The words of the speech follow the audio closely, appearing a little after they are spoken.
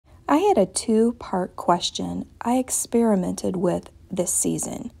I had a two-part question I experimented with this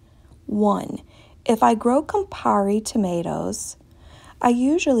season. 1. If I grow CAMPARI tomatoes I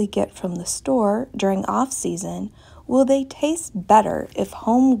usually get from the store during off-season, will they taste better if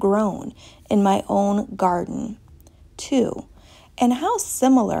homegrown in my own garden? 2. And how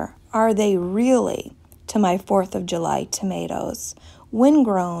similar are they really to my 4th of July tomatoes when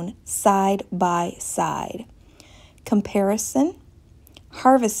grown side by side? Comparison,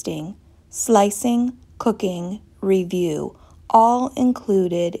 harvesting, slicing, cooking, review, all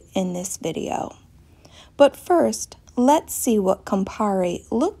included in this video. But first, let's see what CAMPARI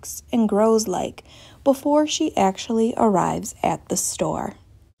looks and grows like before she actually arrives at the store.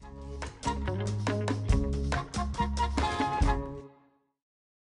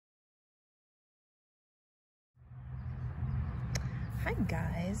 Hi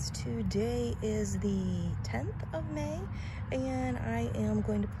guys, today is the 10th of May and I am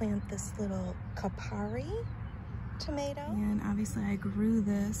going to plant this little CAMPARI tomato. And obviously I grew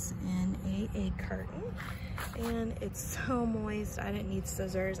this in a egg carton and it's so moist I didn't need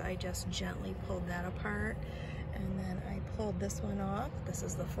scissors. I just gently pulled that apart and then I pulled this one off. This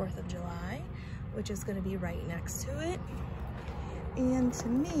is the 4th of July, which is going to be right next to it. And to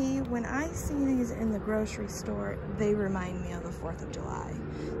me, when I see these in the grocery store, they remind me of the 4th of July.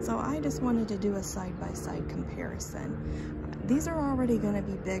 So I just wanted to do a side-by-side comparison. These are already going to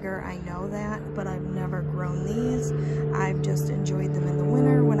be bigger, I know that, but I've never grown these. I've just enjoyed them in the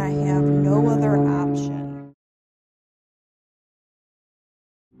winter when I have no other option.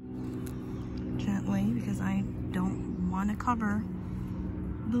 Gently, because I don't want to cover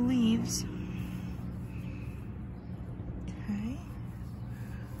the leaves. Okay.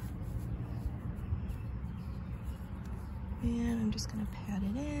 And I'm just going to pat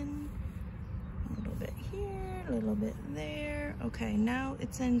it in. A little bit here, a little bit there. Okay, now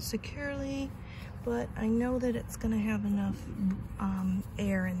it's in securely, but I know that it's gonna have enough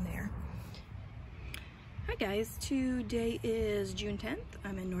air in there. Hi guys, today is June 10th.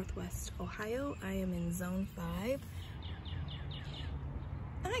 I'm in Northwest Ohio. I am in Zone 5.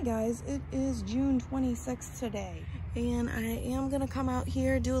 Hi guys, it is June 26th today, and I am gonna come out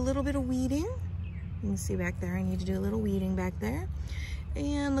here, do a little bit of weeding. You can see back there, I need to do a little weeding back there.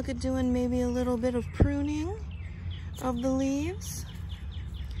 And look at doing maybe a little bit of pruning of the leaves.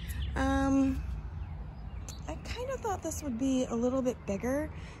 I kind of thought this would be a little bit bigger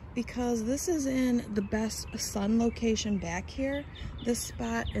because this is in the best sun location back here. This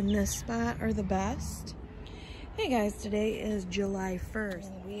spot and this spot are the best. Hey guys, today is July 1st.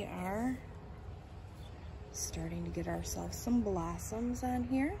 And we are starting to get ourselves some blossoms on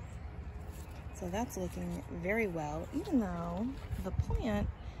here. So that's looking very well, even though the plant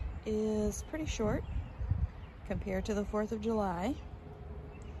is pretty short compared to the 4th of July.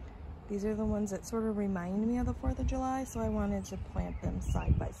 These are the ones that sort of remind me of the 4th of July, so I wanted to plant them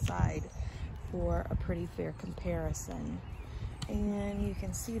side by side for a pretty fair comparison. And you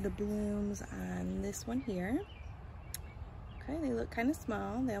can see the blooms on this one here. Okay, they look kind of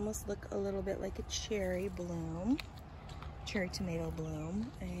small. They almost look a little bit like a cherry bloom. Cherry tomato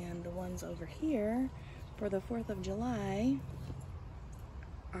bloom, and the ones over here for the 4th of July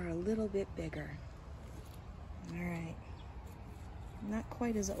are a little bit bigger. All right, not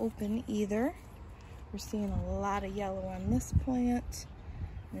quite as open either. We're seeing a lot of yellow on this plant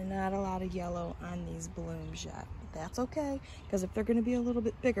and not a lot of yellow on these blooms yet. That's okay, because if they're going to be a little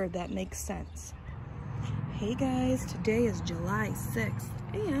bit bigger, that makes sense. Hey guys, today is July 6th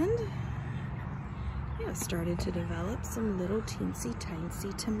and I started to develop some little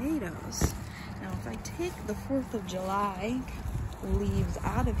teensy-tiny tomatoes. Now, if I take the 4th of July leaves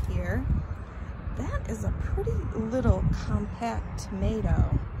out of here, that is a pretty little compact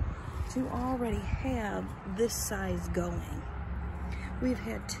tomato to already have this size going. We've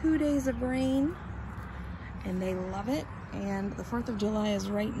had 2 days of rain, and they love it, and the 4th of July is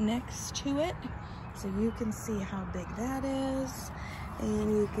right next to it, so you can see how big that is.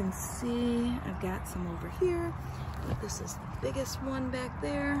 And you can see I've got some over here. This is the biggest one back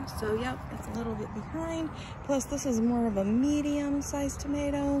there. So yep, it's a little bit behind. Plus this is more of a medium-sized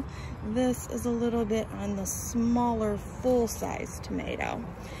tomato. This is a little bit on the smaller full-size tomato,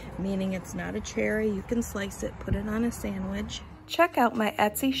 meaning it's not a cherry. You can slice it, put it on a sandwich. Check out my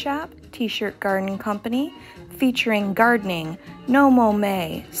Etsy shop, T-Shirt Gardening Company, featuring gardening, No Mow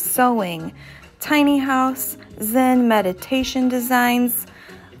May, sewing, tiny house, Zen meditation designs,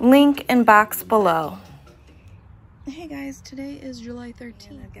 link in box below. Hey guys, today is July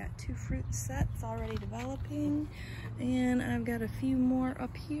 13th. I've got 2 fruit sets already developing, and I've got a few more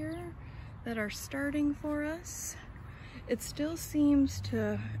up here that are starting for us. It still seems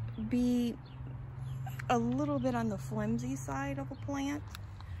to be a little bit on the flimsy side of a plant.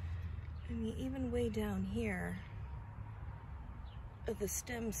 I mean, even way down here, the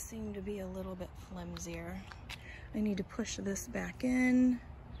stems seem to be a little bit flimsier. I need to push this back in.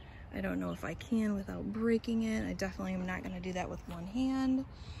 I don't know if I can without breaking it. I definitely am not going to do that with one hand.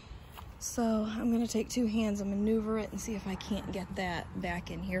 So I'm going to take two hands and maneuver it and see if I can't get that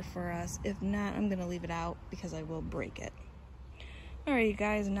back in here for us. If not, I'm going to leave it out because I will break it. Alright, you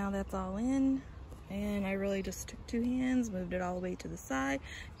guys, now that's all in. And I really just took two hands, moved it all the way to the side,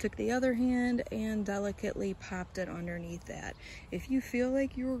 took the other hand, and delicately popped it underneath that. If you feel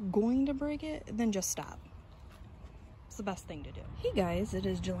like you're going to break it, then just stop. It's the best thing to do. Hey guys, it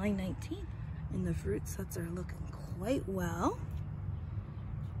is July 19th, and the fruit sets are looking quite well.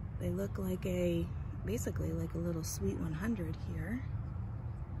 They look like basically like a little sweet 100 here.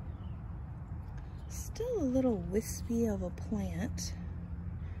 Still a little wispy of a plant.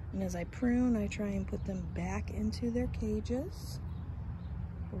 And as I prune, I try and put them back into their cages.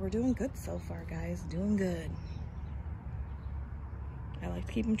 But we're doing good so far, guys. Doing good. I like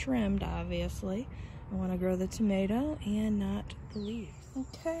to keep them trimmed, obviously. I want to grow the tomato and not the leaves.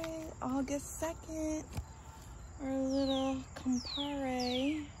 Okay, August 2nd. Our little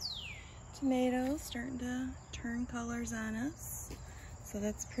CAMPARI tomatoes starting to turn colors on us. So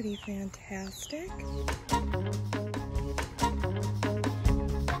that's pretty fantastic.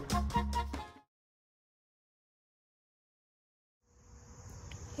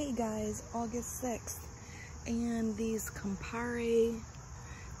 Hey guys, August 6th, and these CAMPARI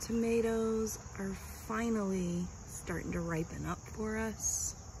tomatoes are finally starting to ripen up for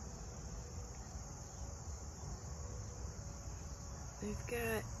us. They've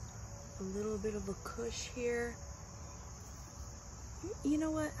got a little bit of a cush here. You know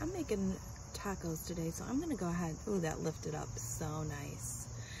what? I'm making tacos today, so I'm gonna go ahead. Oh, that lifted up so nice.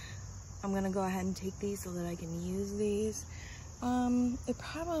 I'm gonna go ahead and take these so that I can use these. It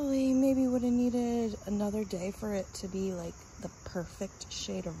probably maybe would have needed another day for it to be like the perfect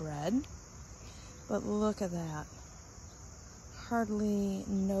shade of red. But look at that. Hardly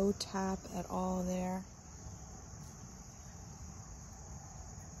no tap at all there.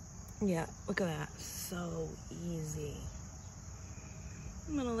 Yeah, look at that. So easy.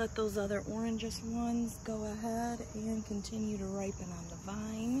 I'm gonna let those other orangish ones go ahead and continue to ripen on the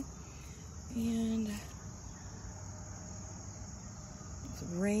vine. And it's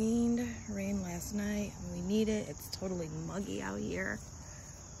rained last night, and we need it. It's totally muggy out here.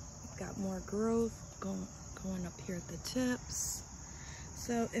 We've got more growth going up here at the tips.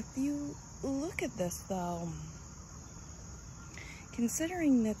 So if you look at this though,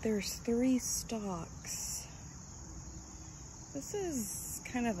 considering that there's 3 stalks, this is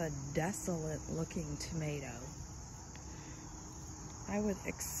kind of a desolate looking tomato. I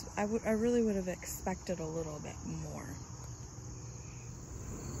really would have expected a little bit more.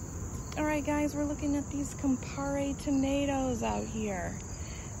 All right, guys, we're looking at these CAMPARI tomatoes out here,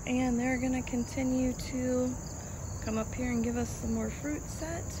 and they're gonna continue to come up here and give us some more fruit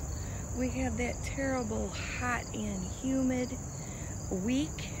set. We had that terrible hot and humid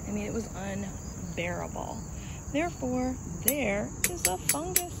week. I mean, it was unbearable. Therefore, there is a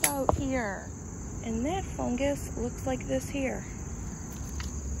fungus out here, and that fungus looks like this here.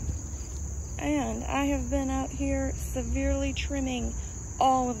 And I have been out here severely trimming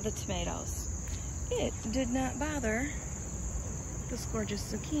all of the tomatoes. It did not bother this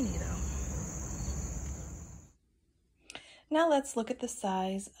gorgeous zucchini though. Now let's look at the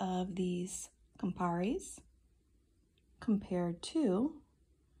size of these CAMPARIs compared to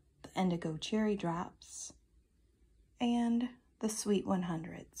the indigo cherry drops and the sweet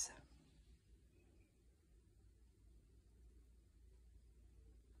 100s.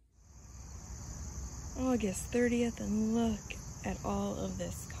 August 30th, and look at all of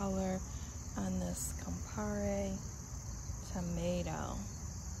this color on this CAMPARI tomato.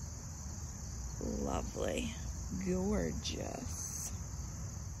 Lovely, gorgeous.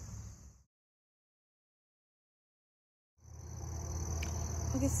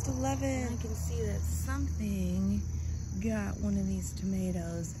 August 11th, I can see that something got one of these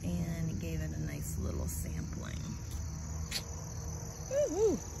tomatoes and gave it a nice little sampling.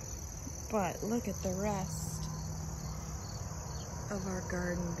 Woo-hoo. But look at the rest of our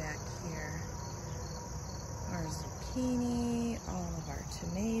garden back here. Our zucchini, all of our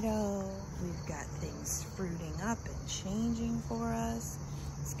tomato. We've got things fruiting up and changing for us.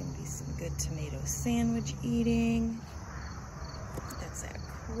 It's gonna be some good tomato sandwich eating. That's that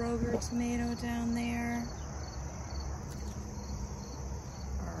Kroger tomato down there.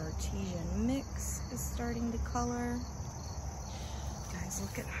 Our artesian mix is starting to color. Guys, guys,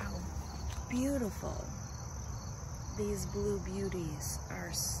 look at how beautiful these blue beauties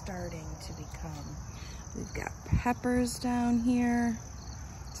are starting to become. We've got peppers down here.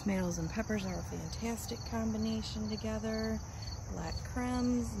 Tomatoes and peppers are a fantastic combination together. Black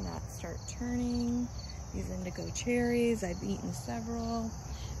crems, nuts start turning. These indigo cherries, I've eaten several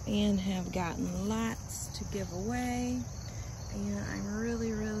and have gotten lots to give away. And I'm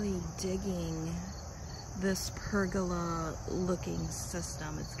really, really digging this pergola looking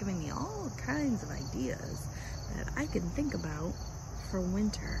system. It's giving me all kinds of ideas that I can think about for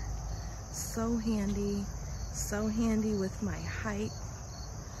winter. So handy with my height.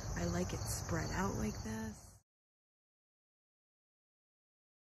 I like it spread out like this.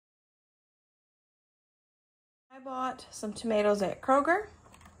 I bought some tomatoes at Kroger,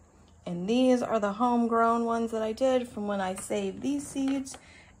 and these are the homegrown ones that I did from when I saved these seeds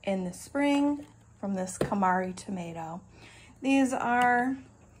in the spring from this CAMPARI tomato. These are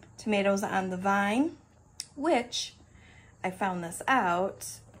tomatoes on the vine, which I found this out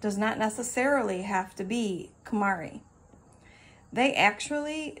does not necessarily have to be CAMPARI. They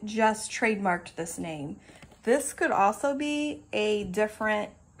actually just trademarked this name. This could also be a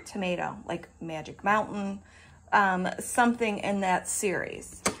different tomato, like Magic Mountain, something in that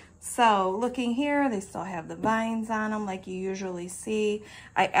series. So looking here, they still have the vines on them like you usually see.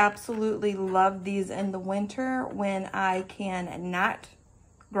 I absolutely love these in the winter when I can not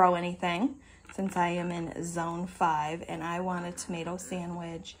grow anything, since I am in zone 5 and I want a tomato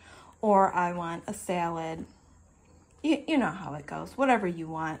sandwich or I want a salad. You know how it goes. Whatever you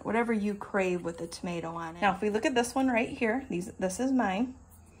want, whatever you crave with a tomato on it. Now, if we look at this one right here, this is mine.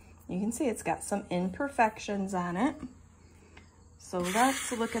 You can see it's got some imperfections on it. So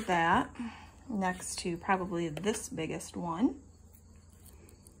let's look at that next to probably this biggest one.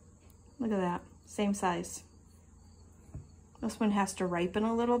 Look at that, same size. This one has to ripen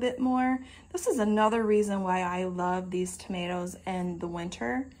a little bit more. This is another reason why I love these tomatoes in the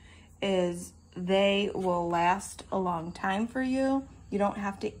winter, is they will last a long time for you. You don't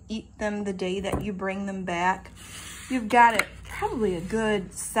have to eat them the day that you bring them back. You've got it probably a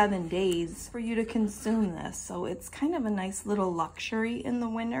good 7 days for you to consume this. So it's kind of a nice little luxury in the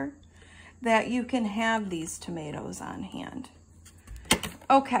winter that you can have these tomatoes on hand.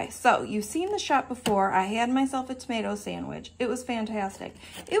 Okay, so you've seen the shop before. I had myself a tomato sandwich. It was fantastic.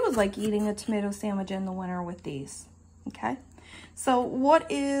 It was like eating a tomato sandwich in the winter with these, okay? So what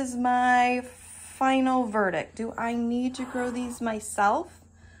is my final verdict? Do I need to grow these myself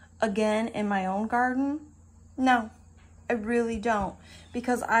again in my own garden? No, I really don't,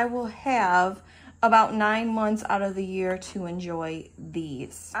 because I will have about 9 months out of the year to enjoy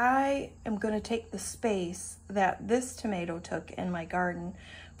these. I am going to take the space that this tomato took in my garden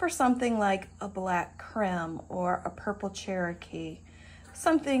for something like a black creme or a purple Cherokee,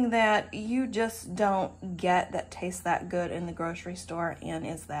 something that you just don't get that tastes that good in the grocery store and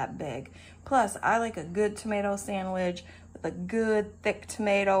is that big. Plus, I like a good tomato sandwich with a good thick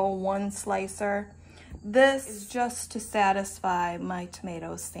tomato, one slicer. This is just to satisfy my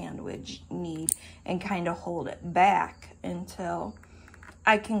tomato sandwich need and kind of hold it back until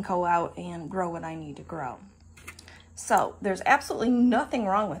I can go out and grow what I need to grow. So there's absolutely nothing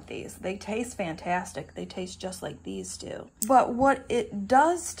wrong with these. They taste fantastic. They taste just like these do. But what it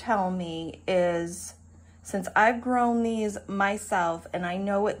does tell me is, since I've grown these myself and I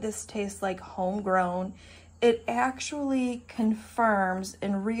know what this tastes like homegrown, it actually confirms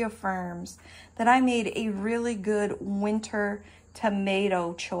and reaffirms that I made a really good winter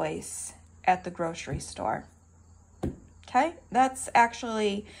tomato choice at the grocery store. Okay, that's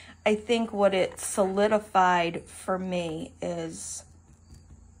actually, I think, what it solidified for me is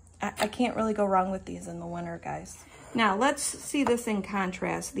I can't really go wrong with these in the winter, guys. Now, let's see this in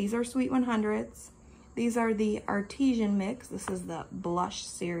contrast. These are Sweet 100s. These are the Artesian Mix. This is the Blush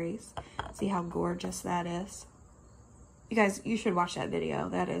series. See how gorgeous that is? You guys, you should watch that video.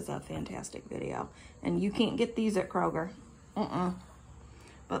 That is a fantastic video. And you can't get these at Kroger.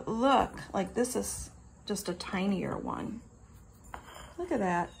 But look, like this is just a tinier one. Look at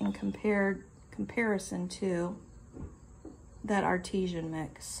that in comparison to that Artesian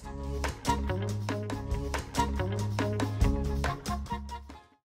Mix.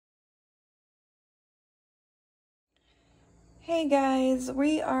 Hey guys,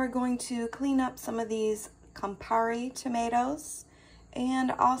 we are going to clean up some of these CAMPARI tomatoes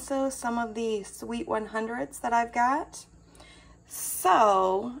and also some of the Sweet 100s that I've got.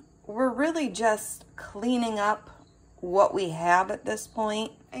 So we're really just cleaning up what we have at this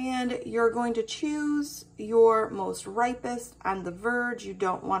point, and you're going to choose your most ripest, on the verge, you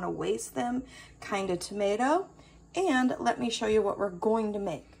don't want to waste them, kind of tomato, And let me show you what we're going to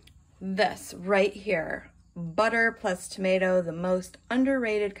make. This right here, butter plus tomato, the most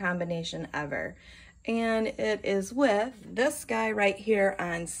underrated combination ever. And it is with this guy right here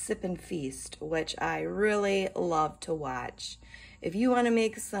on Sip and Feast, which I really love to watch. If you want to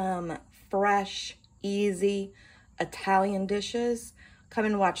make some fresh, easy Italian dishes, come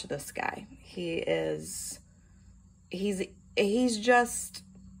and watch this guy. He's just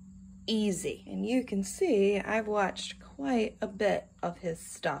easy. And you can see I've watched quite a bit of his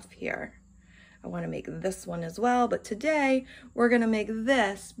stuff here. I want to make this one as well, but today we're going to make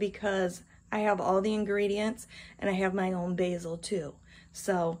this because I have all the ingredients and I have my own basil too.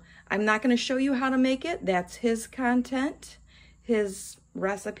 So I'm not going to show you how to make it. That's his content, his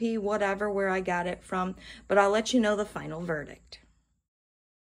recipe, whatever, where I got it from, but I'll let you know the final verdict.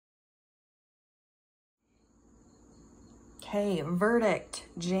 Okay, verdict.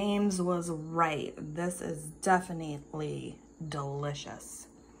 James was right. This is definitely delicious.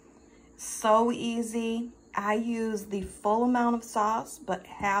 So easy. I use the full amount of sauce, but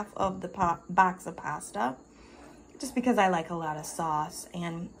half of the box of pasta, just because I like a lot of sauce.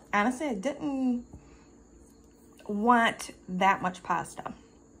 And honestly, I didn't want that much pasta.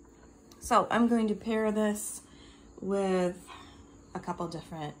 So I'm going to pair this with a couple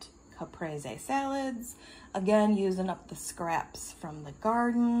different caprese salads. Again, using up the scraps from the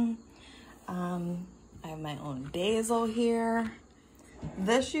garden. I have my own basil here.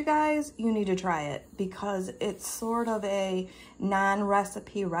 This, you guys, you need to try it because it's sort of a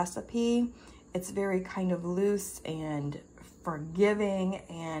non-recipe recipe. It's very kind of loose and forgiving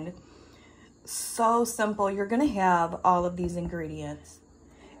and so simple. You're gonna have all of these ingredients.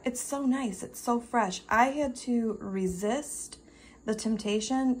 It's so nice, it's so fresh. I had to resist the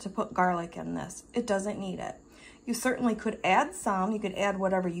temptation to put garlic in this. It doesn't need it. You certainly could add some, you could add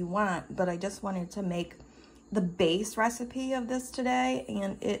whatever you want, but I just wanted to make the base recipe of this today,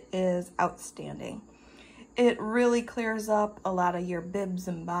 and it is outstanding. It really clears up a lot of your bibs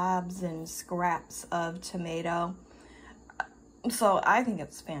and bobs and scraps of tomato. So I think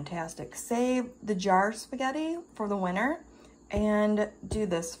it's fantastic. Save the jar spaghetti for the winter and do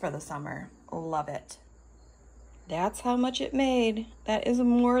this for the summer. Love it. That's how much it made. That is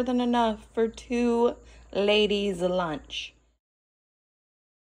more than enough for 2 ladies' lunch.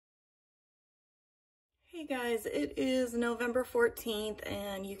 Hey guys, it is November 14th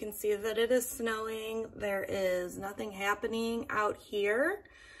and you can see that it is snowing. There is nothing happening out here.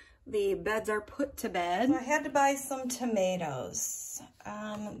 The beds are put to bed. So I had to buy some tomatoes.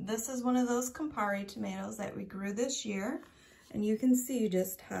 This is one of those Campari tomatoes that we grew this year. And you can see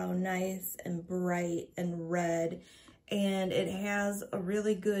just how nice and bright and red. And it has a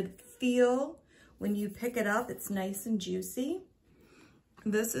really good feel. When you pick it up, it's nice and juicy.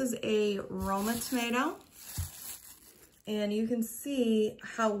 This is a Roma tomato. And you can see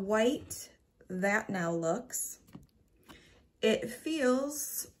how white that now looks. It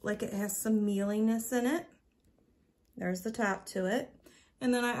feels like it has some mealiness in it. There's the top to it.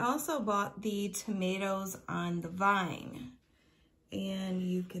 And then I also bought the tomatoes on the vine. And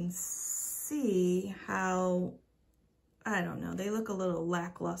you can see how, I don't know, they look a little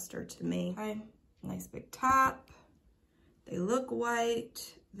lackluster to me. Okay. Nice big top. They look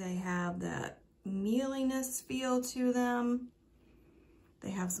white. They have that mealiness feel to them.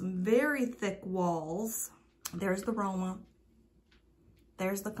 They have some very thick walls. There's the Roma.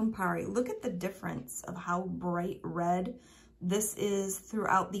 There's the Campari. Look at the difference of how bright red this is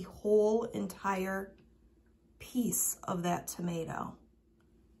throughout the whole entire piece of that tomato.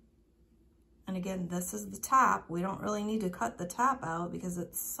 And again, this is the top. We don't really need to cut the top out because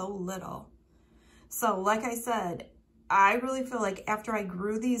it's so little. So like I said, I really feel like after I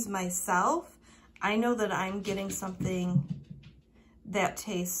grew these myself, I know that I'm getting something that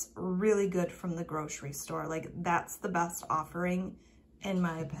tastes really good from the grocery store. Like that's the best offering in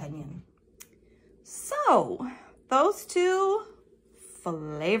my opinion. So those two,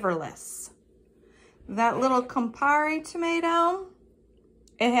 flavorless. That little Campari tomato,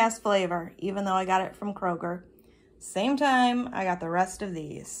 it has flavor, even though I got it from Kroger. Same time, I got the rest of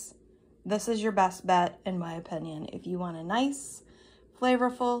these. This is your best bet, in my opinion, if you want a nice,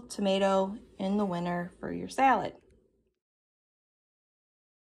 flavorful tomato in the winter for your salad.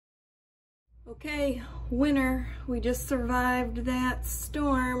 Okay, winter. We just survived that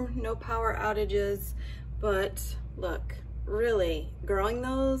storm. No power outages, but look, really, growing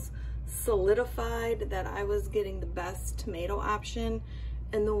those solidified that I was getting the best tomato option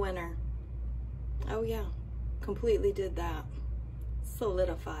in the winter. Oh yeah, completely did that.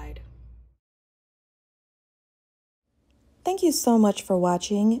 Solidified. Thank you so much for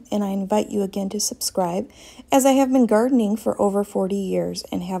watching, and I invite you again to subscribe, as I have been gardening for over 40 years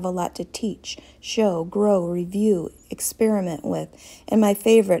and have a lot to teach, show, grow, review, experiment with, and my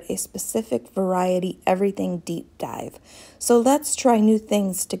favorite, a specific variety everything deep dive. So let's try new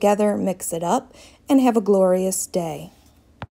things together, mix it up, and have a glorious day.